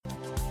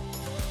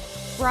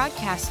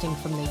Broadcasting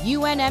from the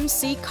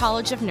UNMC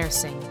College of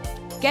Nursing.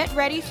 Get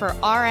ready for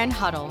RN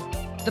Huddle,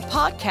 the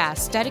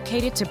podcast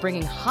dedicated to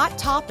bringing hot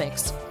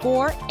topics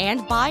for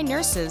and by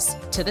nurses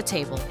to the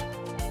table.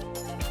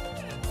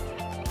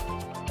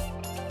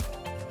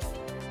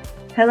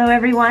 Hello,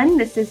 everyone.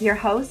 This is your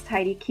host,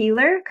 Heidi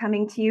Keeler,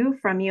 coming to you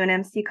from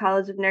UNMC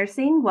College of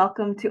Nursing.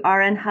 Welcome to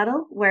RN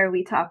Huddle, where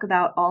we talk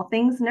about all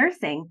things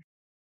nursing.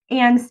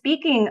 And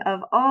speaking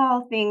of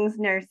all things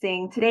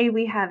nursing, today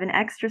we have an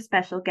extra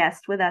special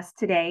guest with us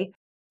today.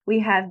 We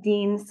have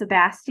Dean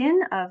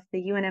Sebastian of the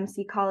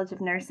UNMC College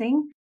of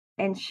Nursing,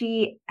 and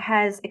she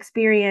has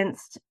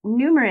experienced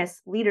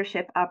numerous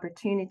leadership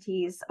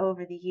opportunities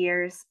over the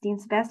years. Dean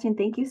Sebastian,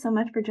 thank you so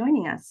much for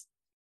joining us.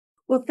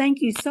 Well,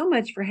 thank you so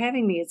much for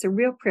having me. It's a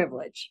real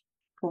privilege.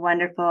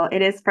 Wonderful.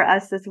 It is for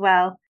us as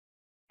well.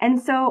 And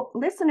so,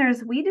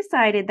 listeners, we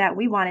decided that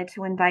we wanted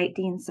to invite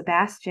Dean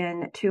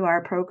Sebastian to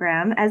our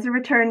program as a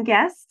return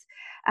guest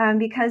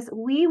because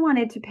we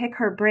wanted to pick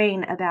her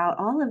brain about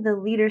all of the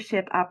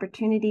leadership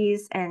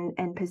opportunities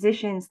and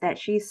positions that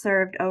she's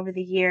served over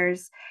the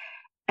years.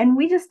 And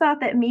we just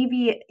thought that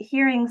maybe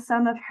hearing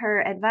some of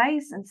her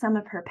advice and some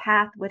of her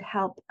path would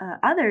help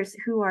others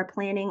who are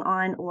planning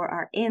on or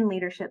are in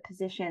leadership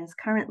positions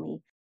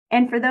currently.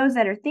 And for those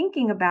that are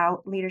thinking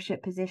about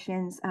leadership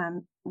positions,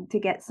 to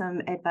get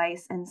some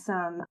advice and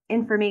some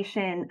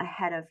information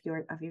ahead of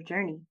your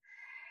journey.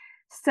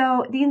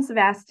 So, Dean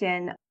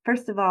Sebastian,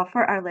 first of all,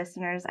 for our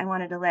listeners, I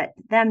wanted to let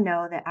them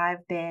know that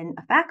I've been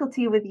a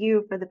faculty with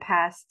you for the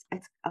past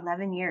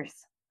 11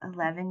 years.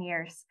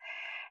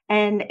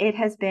 And it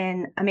has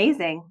been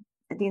amazing.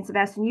 Dean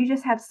Sebastian, you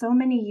just have so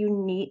many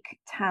unique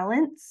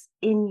talents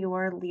in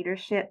your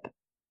leadership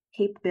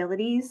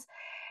capabilities.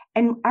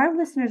 And our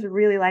listeners would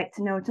really like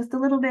to know just a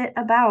little bit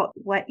about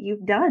what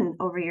you've done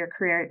over your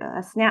career,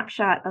 a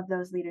snapshot of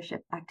those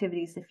leadership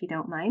activities, if you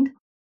don't mind.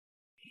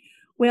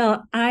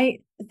 Well,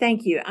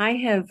 thank you. I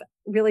have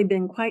really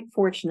been quite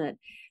fortunate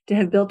to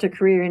have built a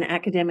career in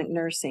academic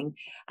nursing.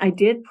 I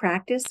did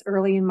practice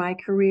early in my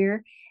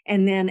career.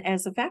 And then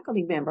as a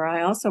faculty member,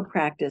 I also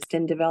practiced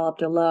and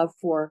developed a love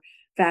for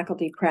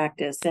faculty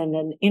practice and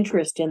an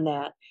interest in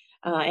that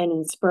and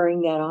in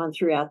spurring that on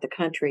throughout the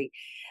country.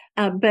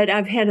 But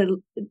I've had a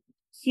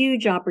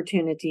huge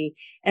opportunity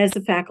as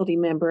a faculty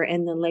member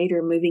and then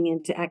later moving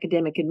into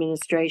academic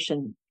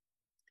administration.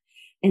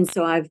 And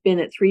so I've been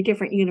at 3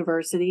 different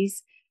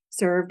universities,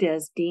 served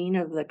as dean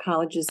of the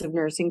colleges of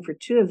nursing for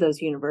 2 of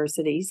those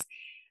universities,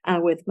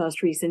 with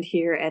most recent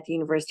here at the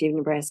University of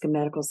Nebraska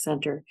Medical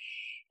Center.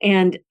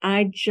 And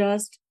I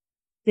just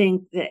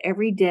think that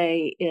every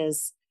day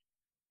is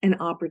an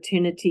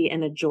opportunity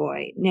and a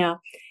joy. Now,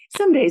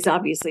 some days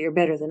obviously are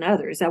better than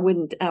others. I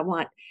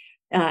want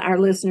our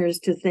listeners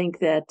to think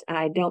that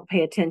I don't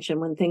pay attention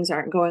when things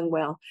aren't going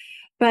well.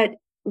 But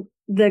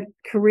the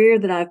career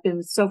that I've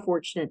been so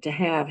fortunate to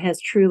have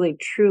has truly,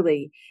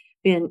 truly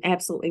been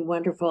absolutely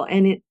wonderful.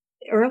 And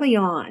early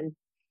on,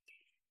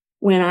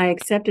 when I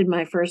accepted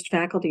my first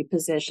faculty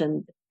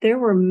position, there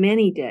were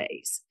many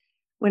days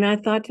when I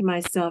thought to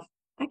myself,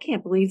 I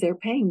can't believe they're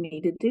paying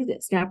me to do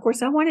this. Now, of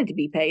course, I wanted to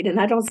be paid, and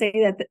I don't say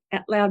that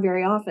out loud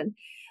very often,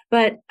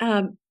 but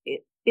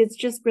it's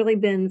just really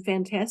been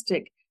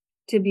fantastic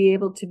to be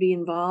able to be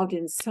involved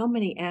in so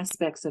many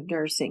aspects of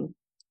nursing,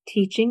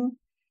 teaching,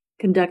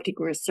 conducting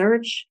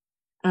research,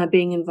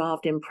 being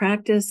involved in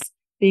practice,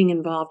 being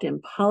involved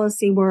in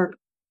policy work,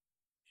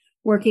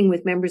 working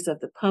with members of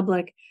the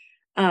public,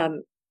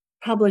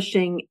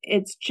 publishing.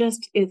 It's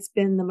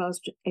been the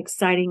most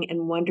exciting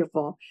and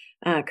wonderful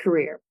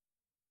career.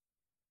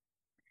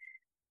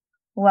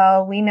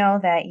 Well, we know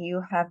that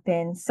you have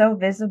been so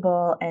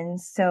visible and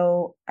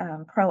so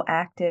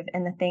proactive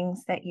in the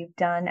things that you've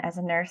done as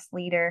a nurse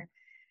leader.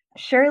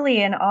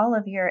 Surely in all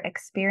of your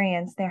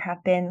experience, there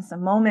have been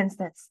some moments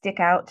that stick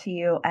out to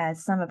you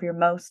as some of your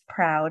most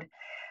proud.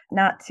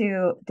 Not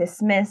to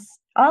dismiss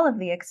all of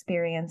the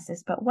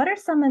experiences, but what are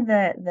some of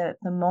the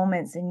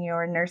moments in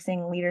your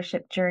nursing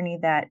leadership journey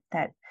that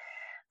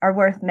are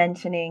worth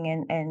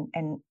mentioning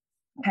and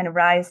kind of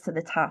rise to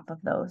the top of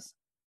those?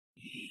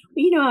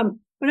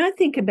 When I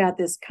think about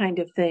this kind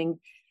of thing,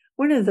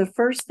 one of the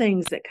first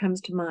things that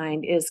comes to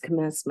mind is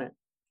commencement.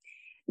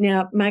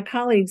 Now, my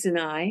colleagues and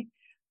I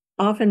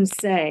often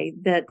say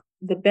that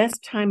the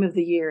best time of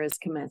the year is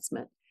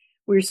commencement.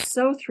 We're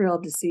so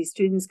thrilled to see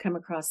students come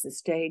across the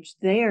stage.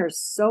 They are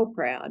so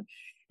proud,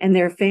 and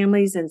their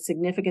families and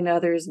significant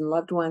others and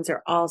loved ones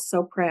are all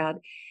so proud.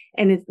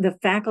 And the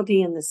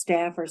faculty and the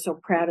staff are so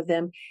proud of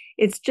them.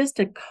 It's just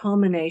a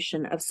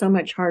culmination of so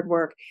much hard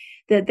work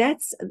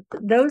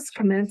those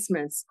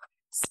commencements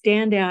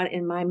stand out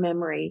in my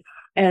memory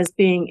as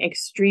being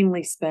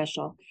extremely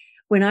special.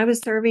 When I was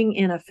serving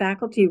in a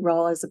faculty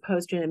role as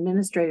opposed to an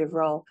administrative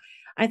role,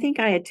 I think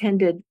I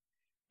attended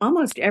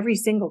almost every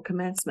single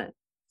commencement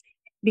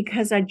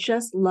because I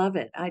just love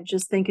it. I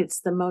just think it's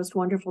the most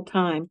wonderful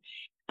time.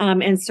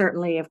 And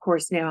certainly, of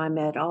course, now I'm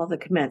at all the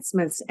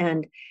commencements.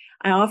 And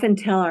I often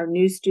tell our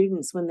new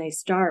students when they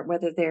start,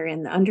 whether they're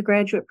in the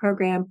undergraduate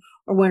program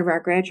or one of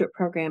our graduate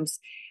programs,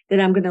 that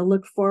I'm going to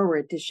look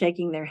forward to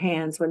shaking their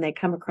hands when they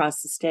come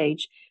across the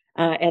stage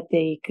at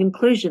the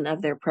conclusion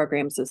of their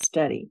programs of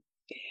study.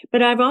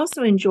 But I've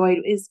also enjoyed,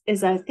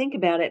 as I think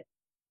about it,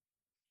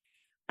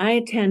 I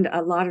attend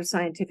a lot of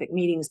scientific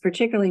meetings,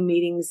 particularly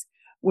meetings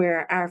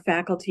where our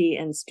faculty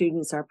and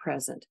students are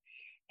present.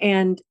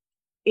 And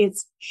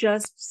it's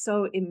just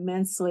so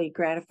immensely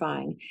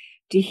gratifying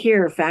to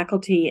hear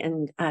faculty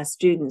and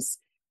students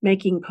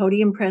making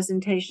podium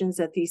presentations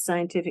at these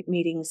scientific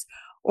meetings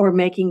or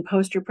making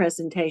poster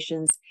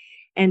presentations,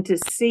 and to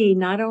see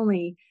not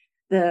only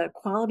the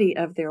quality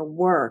of their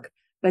work,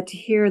 but to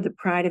hear the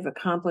pride of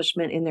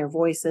accomplishment in their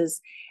voices,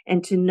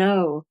 and to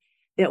know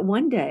that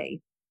one day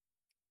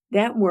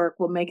that work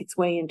will make its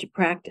way into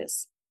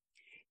practice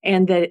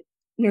and that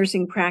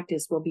nursing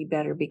practice will be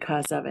better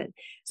because of it.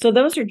 So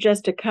those are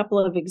just a couple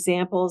of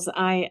examples.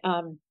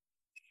 And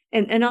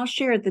I'll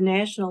share at the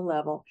national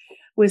level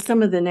with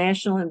some of the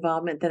national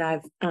involvement that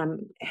I've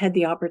had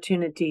the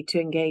opportunity to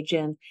engage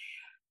in.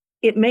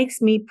 It makes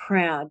me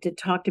proud to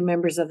talk to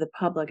members of the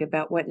public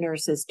about what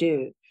nurses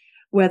do,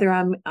 whether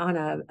I'm on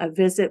a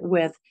visit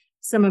with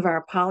some of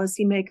our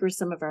policymakers,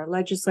 some of our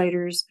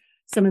legislators,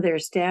 some of their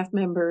staff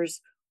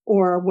members,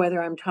 or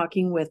whether I'm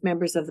talking with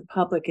members of the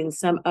public in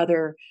some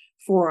other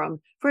forum.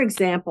 For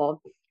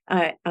example,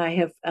 I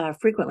have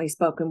frequently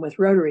spoken with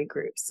Rotary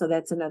groups, so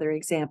that's another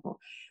example.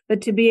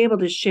 But to be able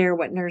to share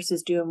what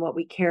nurses do and what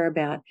we care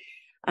about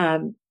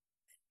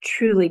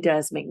truly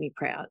does make me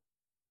proud.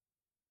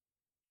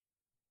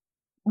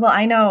 Well,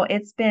 I know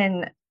it's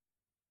been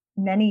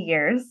many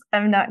years.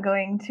 I'm not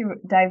going to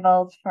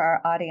divulge for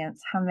our audience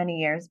how many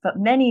years, but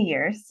many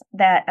years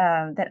that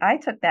I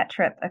took that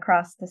trip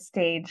across the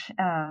stage,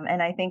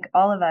 and I think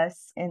all of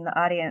us in the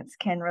audience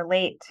can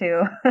relate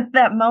to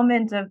that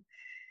moment of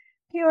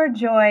pure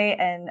joy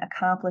and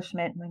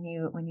accomplishment when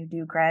you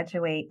do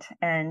graduate,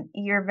 and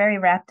you're very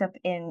wrapped up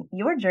in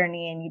your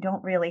journey, and you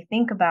don't really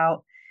think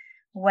about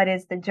what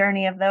is the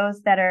journey of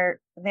those that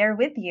are there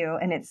with you.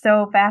 And it's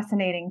so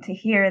fascinating to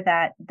hear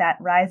that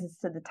rises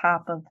to the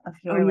top of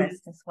your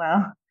list as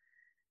well.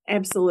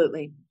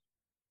 Absolutely.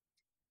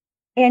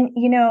 And,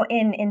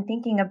 in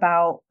thinking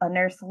about a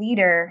nurse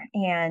leader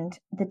and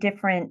the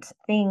different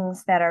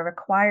things that are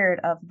required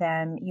of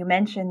them, you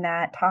mentioned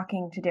that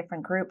talking to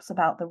different groups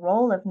about the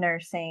role of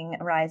nursing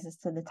rises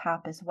to the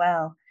top as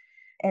well.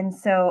 And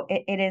so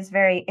it is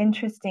very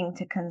interesting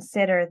to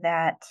consider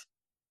that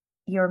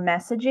your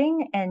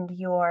messaging and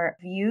your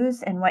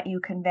views and what you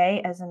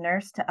convey as a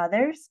nurse to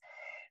others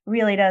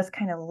really does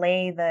kind of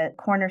lay the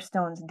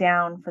cornerstones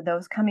down for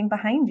those coming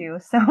behind you.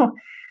 So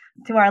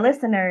to our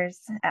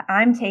listeners,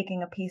 I'm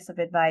taking a piece of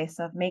advice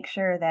of make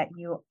sure that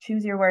you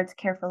choose your words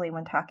carefully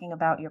when talking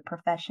about your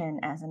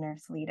profession as a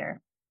nurse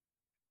leader.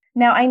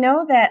 Now, I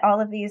know that all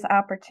of these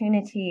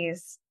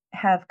opportunities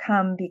have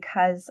come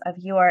because of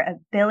your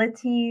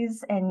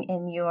abilities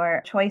and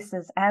your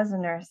choices as a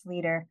nurse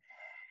leader.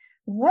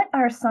 What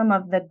are some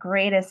of the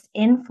greatest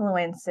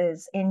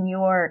influences in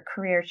your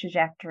career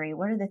trajectory?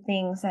 What are the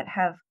things that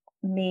have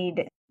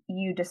made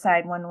you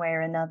decide one way or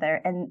another?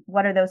 And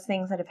what are those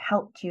things that have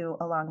helped you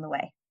along the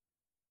way?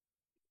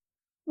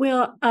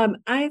 Well,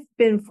 I've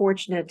been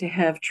fortunate to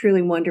have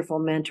truly wonderful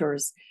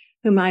mentors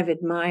whom I've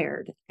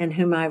admired and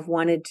whom I've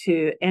wanted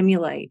to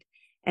emulate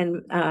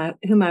and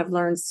whom I've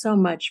learned so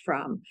much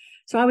from.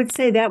 So I would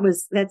say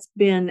that's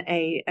been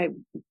a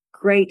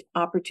great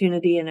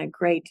opportunity and a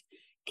great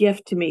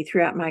gift to me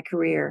throughout my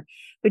career.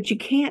 But you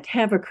can't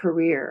have a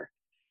career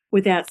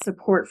without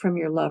support from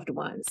your loved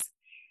ones.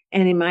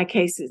 And in my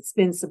case, it's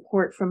been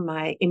support from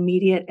my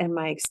immediate and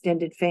my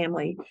extended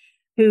family,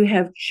 who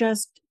have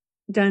just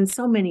done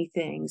so many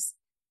things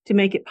to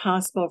make it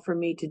possible for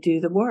me to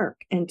do the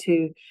work and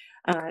to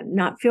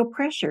not feel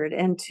pressured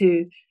and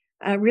to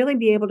really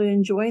be able to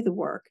enjoy the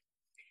work.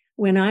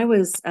 When I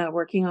was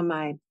working on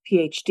my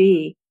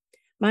PhD,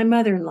 my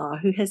mother-in-law,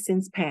 who has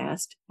since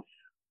passed,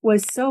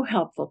 was so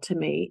helpful to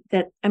me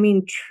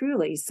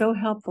truly so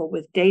helpful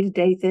with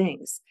day-to-day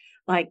things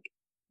like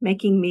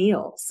making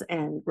meals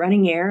and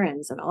running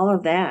errands and all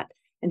of that,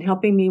 and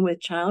helping me with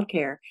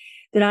childcare,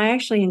 that I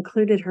actually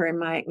included her in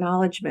my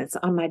acknowledgments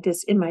on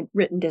in my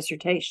written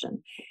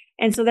dissertation.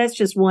 And so that's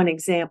just one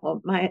example.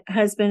 My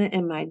husband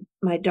and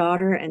my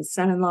daughter and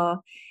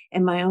son-in-law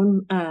and my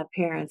own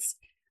parents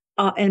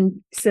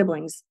and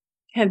siblings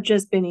have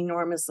just been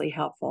enormously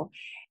helpful.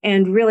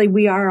 And really,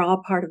 we are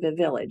all part of a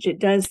village. It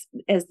does,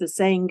 as the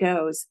saying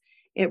goes,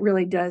 it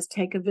really does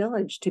take a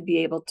village to be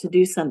able to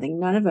do something.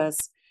 None of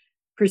us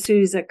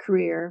pursues a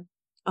career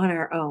on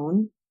our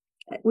own.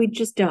 We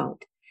just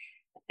don't.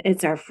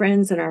 It's our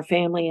friends and our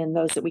family and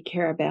those that we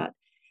care about.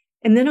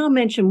 And then I'll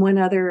mention one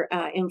other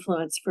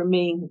influence for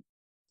me.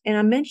 And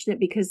I mention it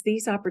because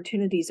these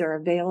opportunities are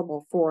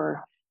available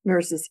for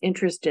nurses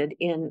interested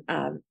in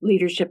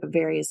leadership of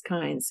various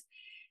kinds.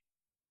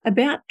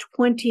 About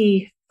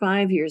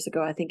 25 years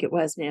ago, I think it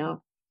was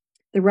now,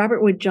 the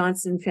Robert Wood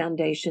Johnson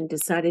Foundation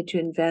decided to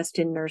invest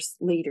in nurse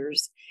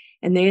leaders,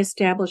 and they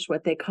established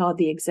what they called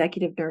the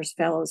Executive Nurse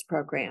Fellows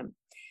Program,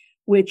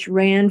 which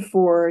ran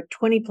for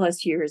 20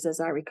 plus years, as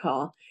I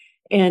recall.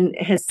 and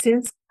has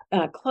since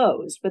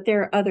closed, but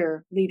there are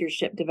other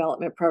leadership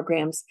development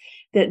programs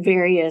that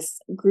various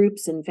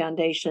groups and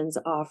foundations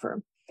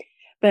offer.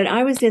 But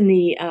I was in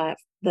the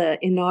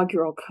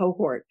inaugural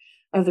cohort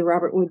of the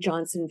Robert Wood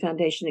Johnson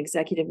Foundation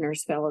Executive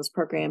Nurse Fellows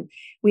Program.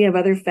 We have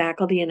other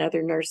faculty and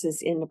other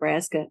nurses in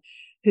Nebraska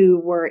who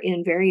were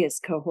in various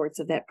cohorts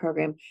of that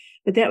program.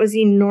 But that was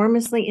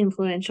enormously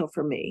influential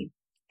for me,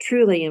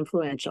 truly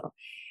influential.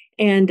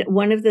 And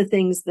one of the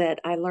things that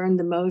I learned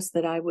the most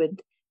that I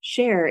would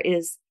share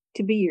is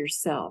to be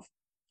yourself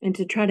and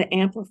to try to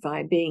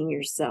amplify being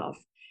yourself.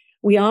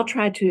 We all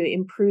try to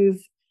improve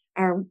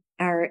our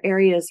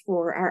areas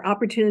for our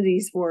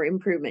opportunities for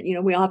improvement.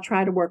 We all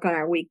try to work on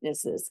our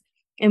weaknesses,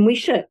 and we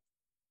should.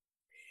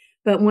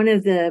 But one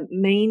of the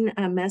main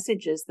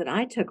messages that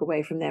I took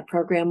away from that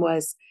program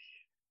was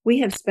we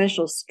have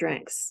special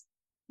strengths.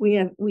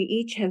 We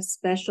each have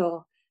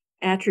special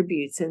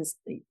attributes and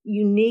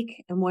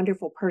unique and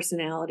wonderful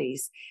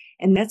personalities.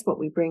 And that's what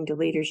we bring to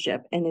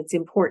leadership. And it's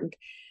important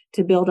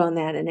to build on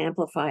that and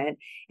amplify it.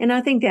 And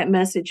I think that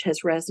message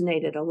has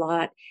resonated a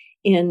lot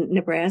in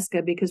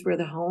Nebraska because we're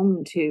the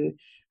home to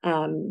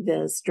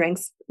the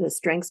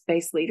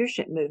strengths-based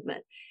leadership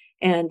movement.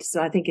 And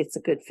so I think it's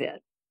a good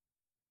fit.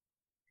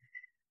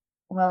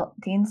 Well,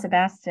 Dean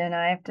Sebastian,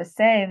 I have to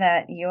say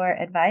that your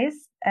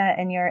advice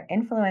and your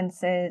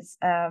influences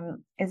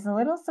is a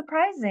little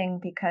surprising,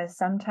 because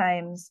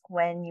sometimes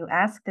when you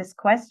ask this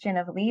question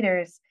of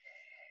leaders,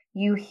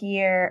 you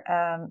hear,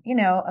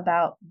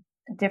 about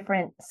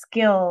different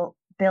skill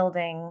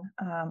building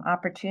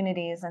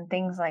opportunities and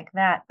things like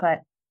that.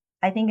 But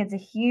I think it's a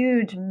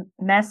huge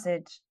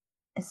message,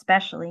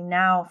 especially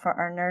now for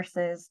our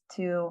nurses,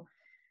 to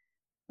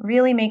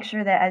really make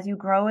sure that as you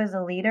grow as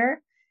a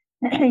leader,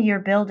 you're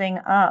building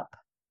up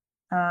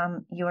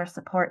your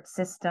support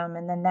system.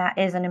 And then that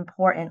is an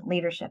important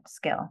leadership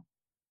skill.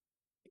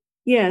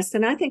 Yes.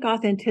 And I think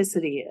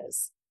authenticity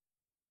is.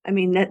 I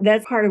mean,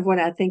 that's part of what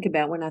I think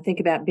about when I think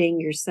about being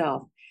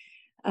yourself.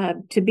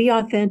 To be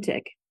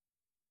authentic,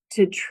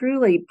 to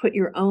truly put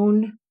your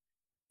own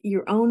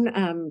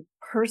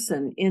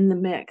person in the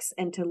mix,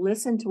 and to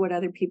listen to what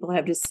other people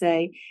have to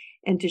say,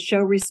 and to show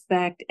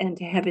respect, and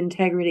to have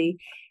integrity,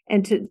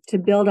 and to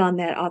build on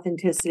that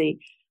authenticity.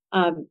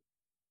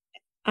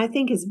 I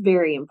think is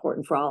very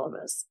important for all of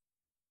us.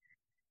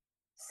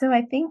 So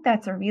I think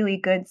that's a really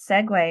good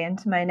segue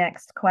into my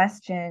next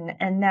question.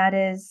 And that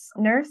is,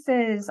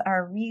 nurses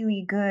are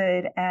really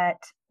good at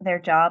their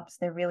jobs.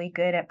 They're really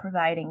good at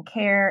providing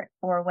care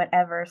or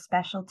whatever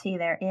specialty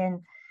they're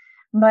in.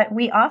 But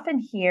we often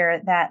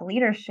hear that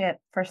leadership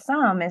for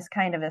some is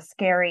kind of a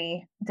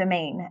scary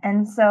domain.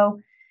 And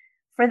so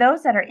for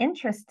those that are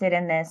interested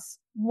in this,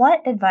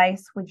 what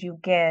advice would you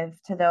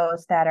give to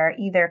those that are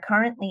either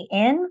currently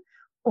in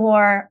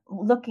or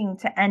looking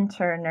to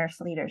enter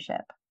nurse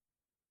leadership?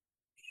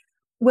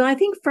 Well, I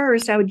think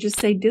first I would just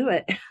say do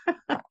it.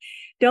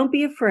 Don't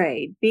be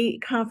afraid. Be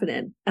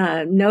confident.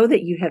 Know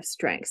that you have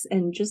strengths,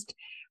 and just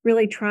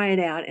really try it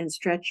out and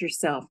stretch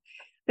yourself.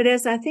 But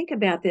as I think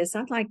about this,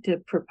 I'd like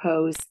to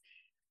propose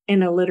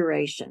an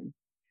alliteration.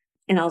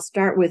 And I'll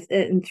start with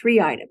in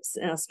 3 items.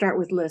 And I'll start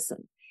with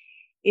listen.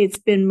 It's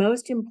been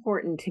most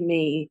important to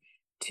me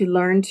to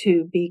learn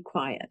to be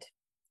quiet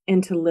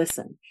and to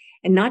listen.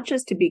 And not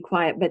just to be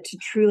quiet, but to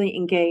truly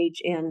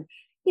engage in,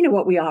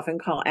 what we often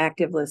call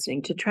active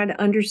listening, to try to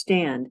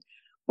understand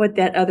what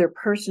that other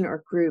person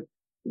or group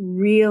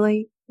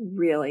really,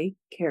 really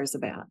cares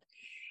about.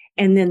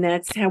 And then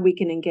that's how we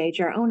can engage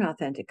our own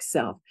authentic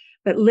self.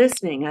 But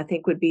listening, I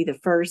think, would be the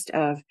first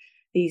of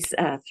these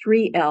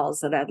 3 L's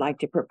that I'd like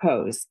to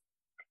propose.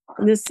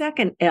 And the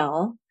second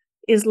L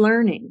is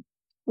learning.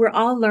 We're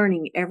all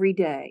learning every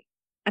day.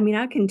 I mean,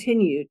 I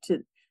continue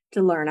to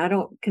learn. I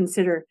don't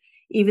consider,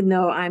 even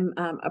though I'm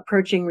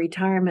approaching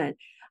retirement,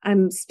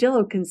 I'm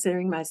still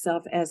considering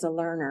myself as a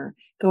learner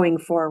going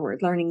forward,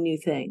 learning new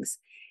things.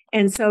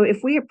 And so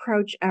if we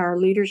approach our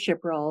leadership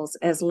roles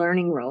as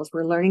learning roles,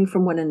 we're learning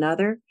from one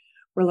another.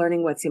 We're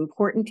learning what's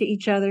important to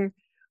each other.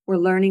 We're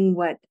learning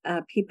what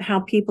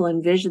how people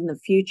envision the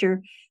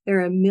future. There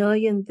are a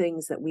million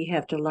things that we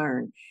have to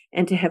learn.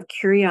 And to have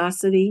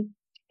curiosity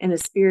and a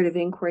spirit of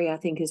inquiry, I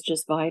think, is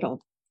just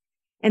vital.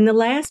 And the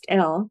last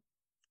L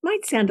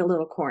might sound a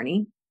little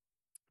corny,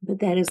 but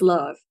that is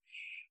love.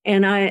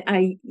 And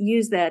I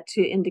use that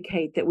to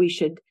indicate that we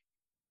should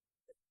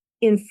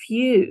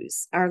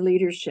infuse our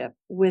leadership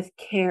with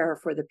care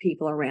for the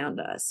people around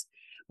us,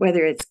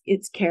 whether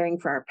it's caring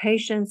for our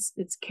patients,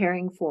 it's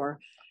caring for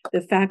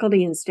the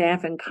faculty and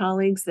staff and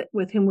colleagues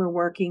with whom we're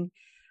working.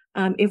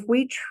 If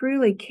we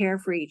truly care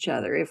for each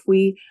other, if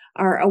we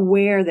are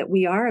aware that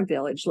we are a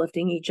village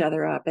lifting each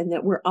other up and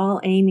that we're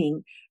all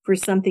aiming for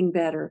something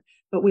better,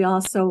 but we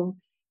also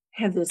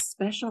have this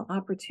special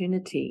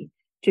opportunity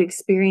to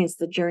experience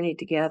the journey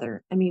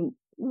together. I mean,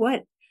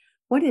 what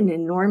an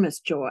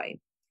enormous joy.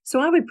 So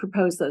I would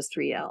propose those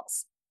 3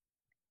 L's.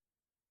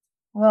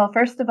 Well,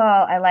 first of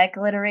all, I like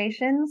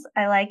alliterations.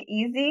 I like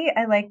easy.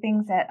 I like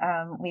things that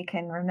we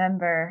can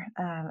remember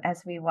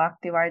as we walk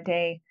through our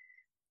day.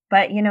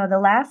 But, the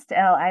last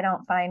L I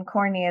don't find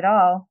corny at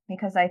all,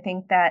 because I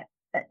think that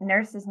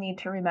nurses need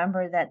to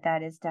remember that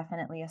that is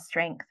definitely a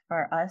strength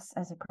for us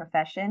as a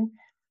profession.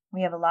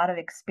 We have a lot of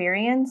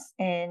experience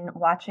in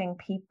watching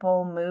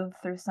people move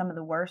through some of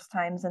the worst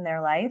times in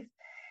their life.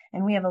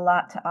 And we have a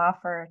lot to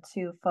offer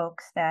to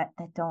folks that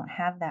don't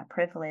have that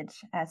privilege,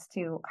 as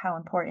to how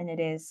important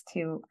it is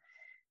to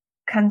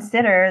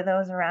consider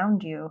those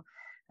around you.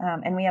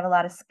 And we have a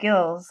lot of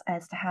skills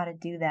as to how to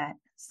do that.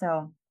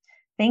 So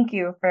thank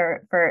you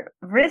for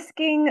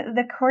risking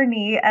the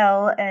corny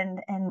L and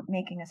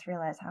making us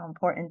realize how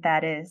important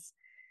that is.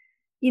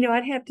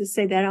 I'd have to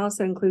say that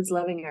also includes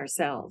loving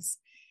ourselves.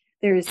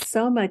 There is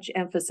so much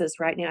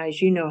emphasis right now,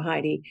 as you know,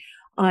 Heidi,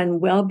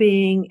 on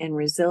well-being and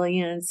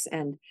resilience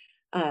and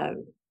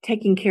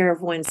taking care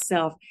of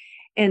oneself.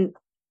 And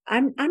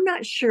I'm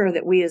not sure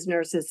that we as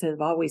nurses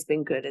have always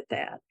been good at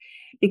that,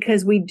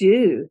 because we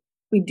do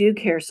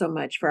care so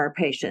much for our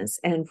patients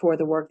and for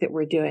the work that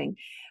we're doing.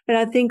 But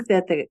I think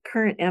that the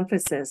current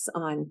emphasis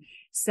on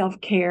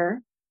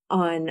self-care,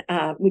 on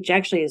which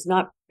actually is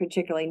not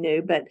particularly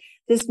new, but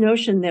this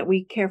notion that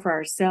we care for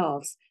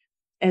ourselves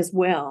as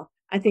well,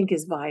 I think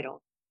is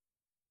vital.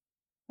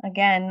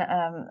 Again,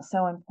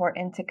 so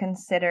important to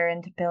consider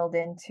and to build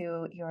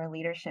into your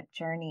leadership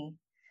journey,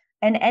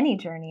 and any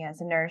journey as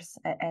a nurse,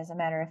 as a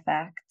matter of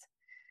fact.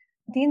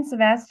 Dean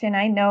Sebastian,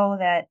 I know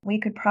that we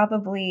could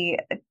probably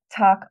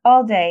talk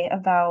all day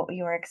about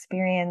your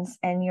experience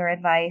and your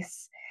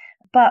advice,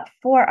 but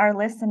for our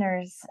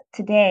listeners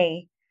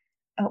today,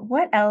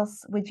 what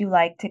else would you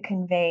like to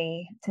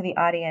convey to the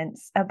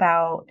audience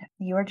about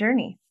your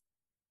journey?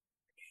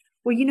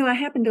 Well, I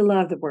happen to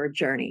love the word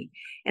journey,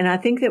 and I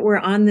think that we're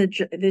on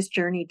this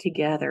journey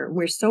together.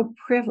 We're so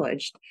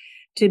privileged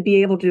to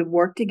be able to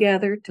work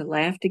together, to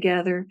laugh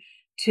together,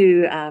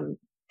 to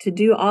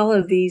do all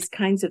of these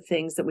kinds of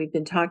things that we've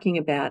been talking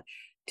about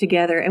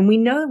together. And we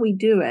know that we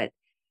do it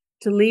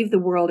to leave the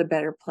world a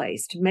better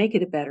place, to make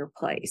it a better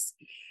place.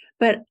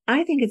 But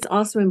I think it's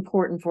also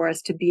important for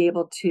us to be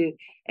able to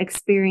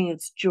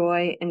experience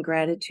joy and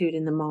gratitude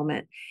in the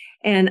moment.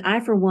 And I,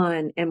 for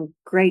one, am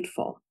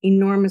grateful,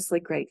 enormously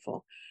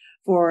grateful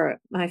for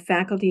my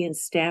faculty and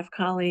staff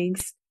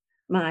colleagues,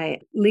 my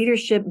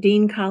leadership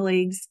dean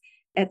colleagues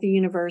at the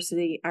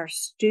university, our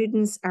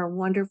students, our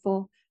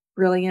wonderful,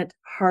 brilliant,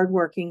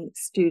 hardworking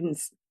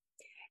students,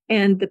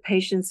 and the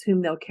patients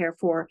whom they'll care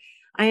for.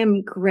 I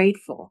am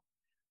grateful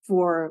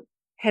for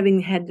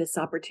having had this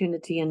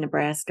opportunity in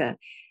Nebraska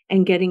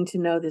and getting to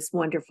know this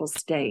wonderful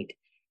state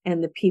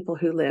and the people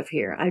who live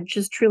here. I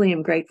just truly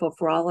am grateful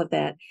for all of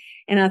that.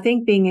 And I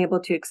think being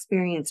able to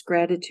experience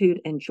gratitude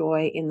and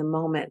joy in the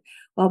moment,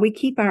 while we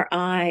keep our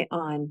eye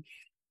on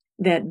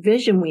that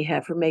vision we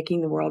have for making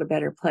the world a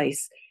better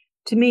place,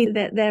 to me,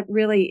 that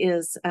really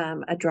is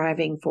a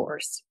driving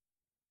force.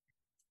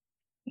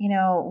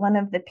 One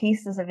of the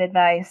pieces of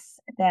advice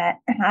that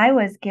I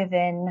was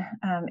given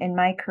in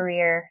my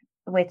career,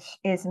 which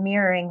is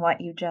mirroring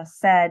what you just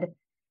said,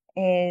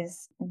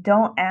 is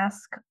don't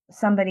ask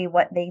somebody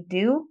what they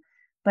do,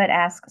 but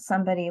ask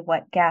somebody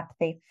what gap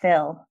they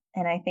fill.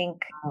 And I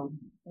think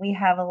we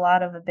have a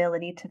lot of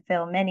ability to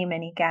fill many,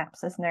 many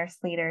gaps as nurse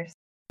leaders.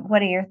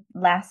 What are your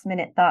last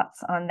minute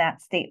thoughts on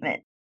that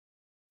statement?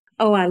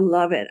 Oh, I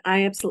love it.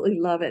 I absolutely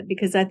love it,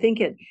 because I think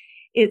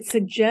it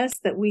suggests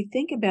that we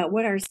think about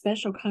what our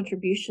special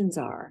contributions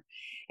are.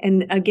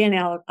 And again,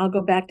 I'll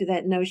go back to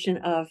that notion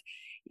of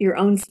your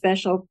own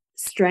special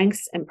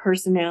strengths and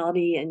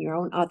personality and your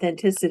own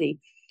authenticity.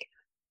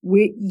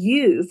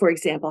 You, for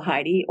example,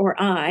 Heidi, or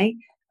I,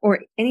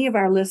 or any of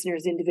our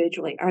listeners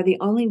individually, are the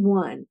only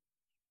one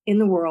in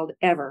the world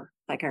ever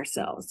like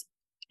ourselves.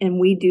 And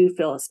we do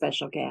fill a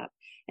special gap.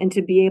 And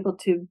to be able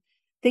to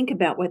think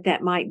about what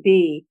that might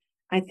be,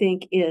 I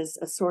think, is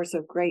a source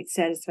of great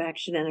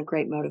satisfaction and a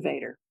great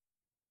motivator.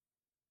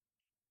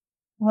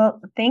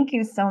 Well, thank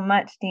you so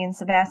much, Dean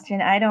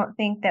Sebastian. I don't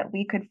think that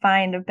we could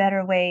find a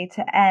better way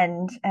to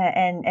end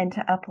and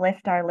to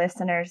uplift our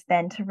listeners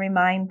than to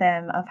remind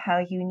them of how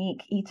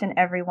unique each and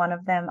every one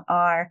of them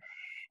are,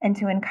 and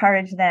to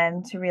encourage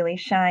them to really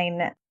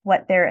shine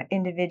what their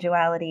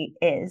individuality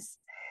is.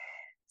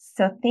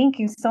 So thank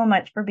you so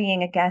much for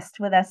being a guest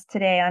with us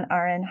today on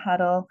RN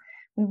Huddle.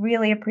 We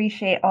really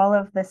appreciate all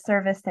of the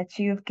service that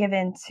you've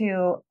given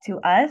to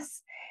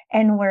us.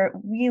 And we're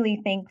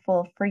really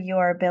thankful for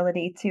your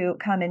ability to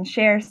come and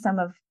share some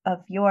of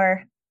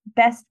your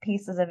best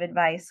pieces of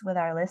advice with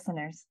our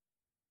listeners.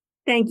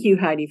 Thank you,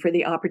 Heidi, for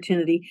the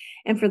opportunity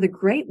and for the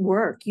great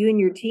work you and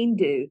your team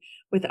do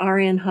with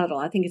RN Huddle.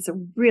 I think it's a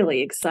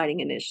really exciting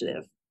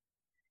initiative.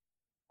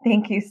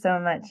 Thank you so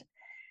much.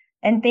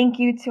 And thank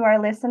you to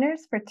our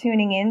listeners for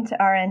tuning in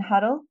to RN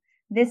Huddle.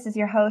 This is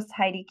your host,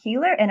 Heidi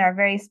Keeler, and our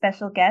very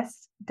special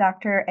guest,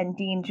 Dr. and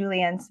Dean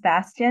Julianne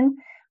Sebastian.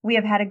 We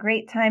have had a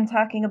great time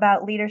talking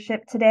about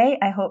leadership today.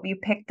 I hope you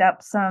picked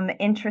up some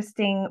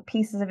interesting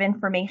pieces of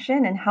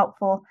information and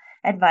helpful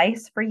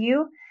advice for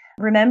you.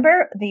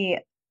 Remember the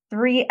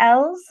 3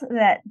 L's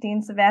that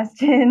Dean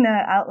Sebastian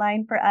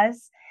outlined for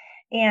us.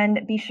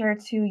 And be sure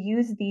to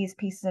use these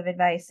pieces of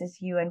advice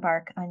as you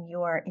embark on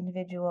your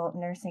individual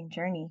nursing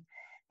journey.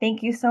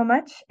 Thank you so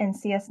much, and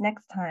see us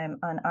next time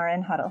on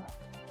RN Huddle.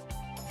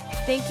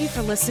 Thank you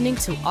for listening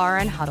to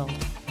RN Huddle.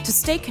 To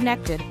stay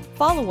connected,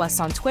 follow us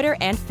on Twitter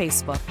and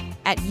Facebook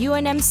at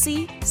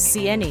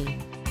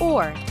UNMC-CNE,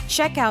 or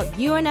check out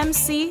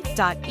unmc.edu/CNE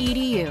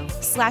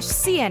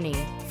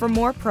for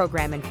more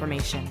program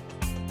information.